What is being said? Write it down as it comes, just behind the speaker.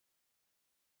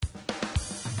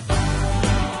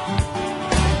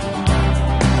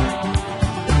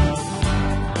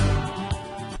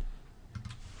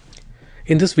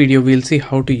In this video, we'll see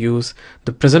how to use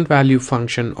the present value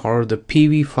function or the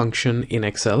PV function in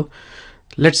Excel.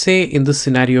 Let's say in this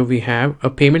scenario, we have a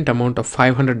payment amount of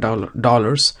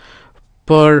 $500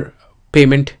 per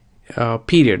payment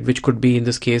period, which could be in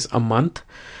this case a month.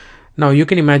 Now you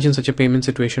can imagine such a payment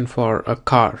situation for a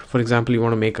car. For example, you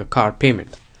want to make a car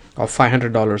payment of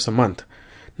 $500 a month.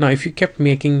 Now if you kept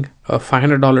making a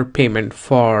 $500 payment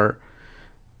for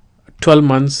 12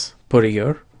 months per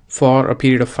year for a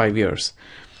period of 5 years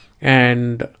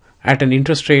and at an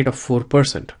interest rate of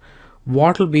 4%,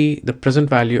 what will be the present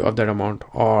value of that amount,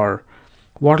 or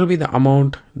what will be the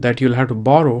amount that you'll have to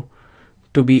borrow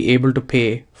to be able to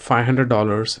pay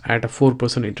 $500 at a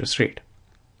 4% interest rate?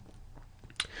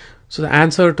 So the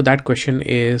answer to that question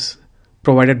is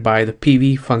provided by the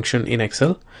PV function in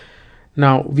Excel.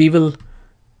 Now we will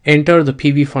enter the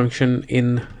PV function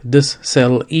in this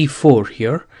cell E4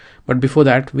 here, but before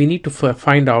that we need to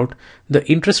find out the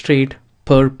interest rate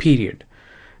per period.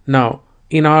 Now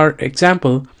in our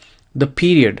example, the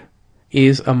period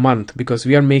is a month because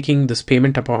we are making this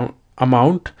payment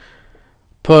amount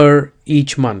per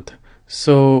each month.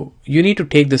 So you need to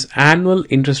take this annual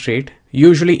interest rate.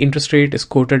 Usually interest rate is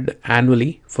quoted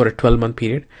annually for a 12-month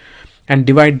period, and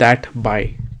divide that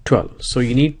by 12. So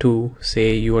you need to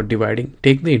say you are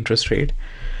take the interest rate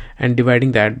and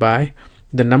dividing that by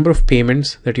the number of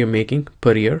payments that you're making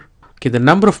per year. Okay, the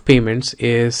number of payments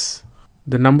is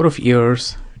the number of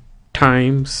years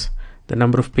times the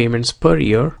number of payments per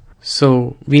year.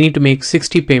 So we need to make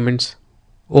 60 payments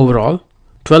overall,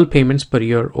 12 payments per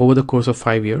year over the course of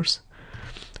 5 years.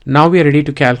 Now we are ready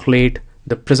to calculate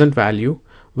the present value,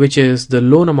 which is the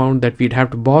loan amount that we'd have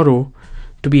to borrow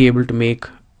to be able to make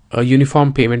a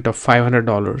uniform payment of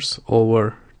 $500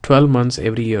 over 12 months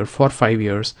every year for 5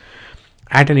 years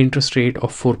at an interest rate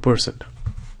of 4%.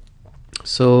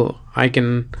 So I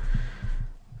can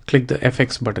click the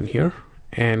FX button here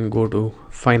and go to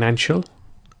financial,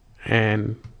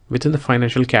 and within the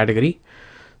financial category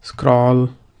scroll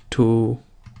to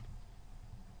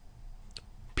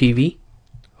PV.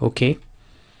 Okay,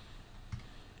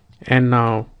 and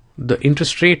now the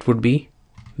interest rate would be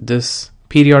this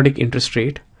periodic interest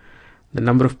rate. The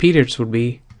number of periods would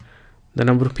be the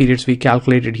number of periods we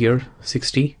calculated here,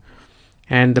 60,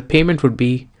 and the payment would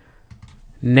be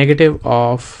negative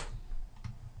of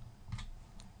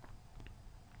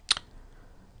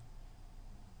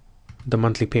the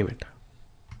monthly payment.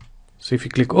 So if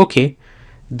you click OK,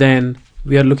 then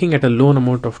we are looking at a loan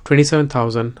amount of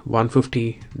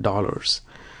 $27,150.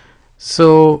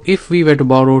 So if we were to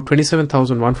borrow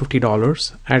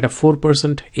 $27,150 at a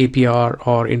 4% APR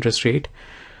or interest rate,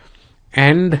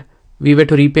 and we were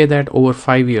to repay that over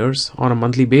 5 years on a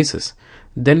monthly basis,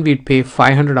 then we'd pay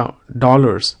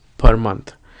 $500 per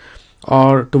month.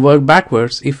 Or to work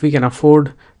backwards, if we can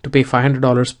afford to pay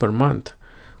 $500 per month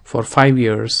for 5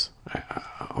 years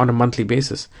on a monthly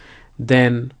basis,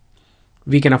 then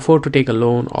we can afford to take a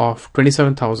loan of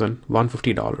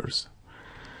 $27,150.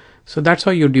 So that's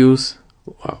how you'd use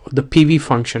the PV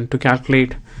function to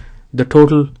calculate the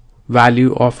total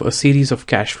value of a series of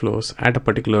cash flows at a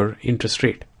particular interest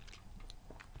rate.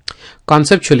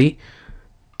 Conceptually,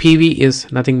 PV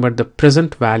is nothing but the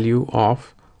present value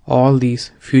of all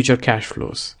these future cash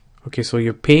flows. Okay, so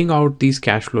you're paying out these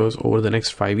cash flows over the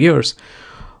next 5 years.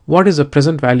 What is the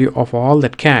present value of all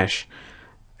that cash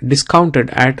discounted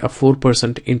at a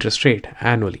 4% interest rate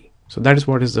annually? So that is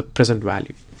what is the present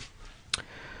value.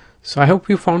 So I hope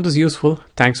you found this useful.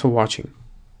 Thanks for watching.